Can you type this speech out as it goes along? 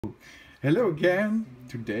Hello again.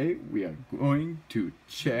 Today we are going to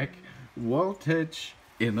check voltage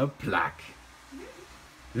in a plug.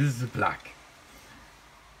 This is a plug.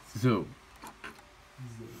 So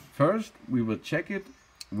first we will check it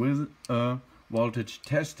with a voltage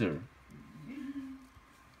tester.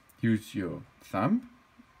 Use your thumb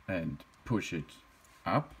and push it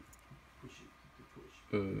up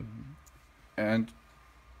and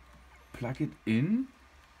plug it in,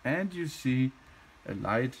 and you see a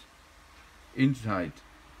light inside.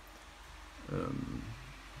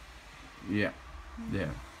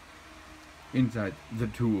 There, inside the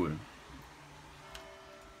tool.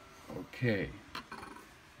 Okay.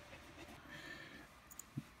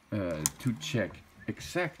 To check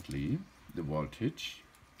exactly the voltage,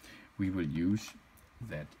 we will use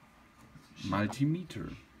that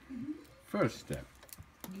multimeter. First step,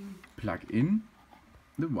 plug in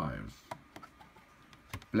the wires.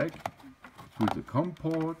 Black to the COM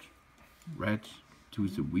port, red to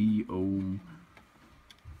the V ohm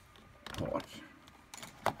port.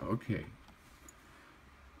 Okay.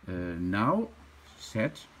 Now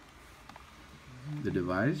set the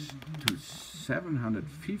device to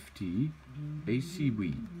 750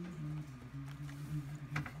 ACV.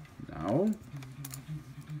 Now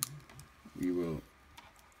we will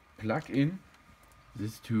plug in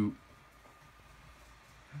these two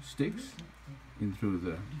sticks into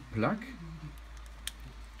the plug,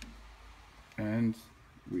 and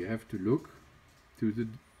we have to look to the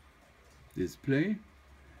display,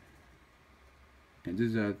 and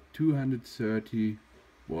these are 230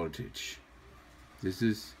 voltage. This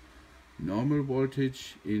is normal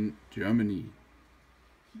voltage in Germany.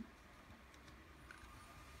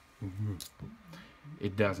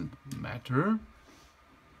 It doesn't matter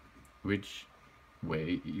which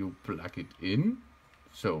way you plug it in,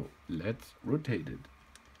 so let's rotate it.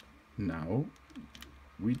 Now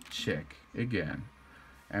we check again,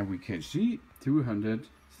 and we can see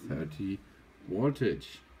 230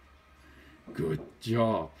 voltage. Good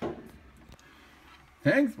job!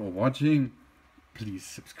 Thanks for watching. Please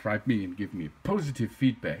subscribe me and give me positive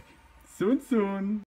feedback. Soon.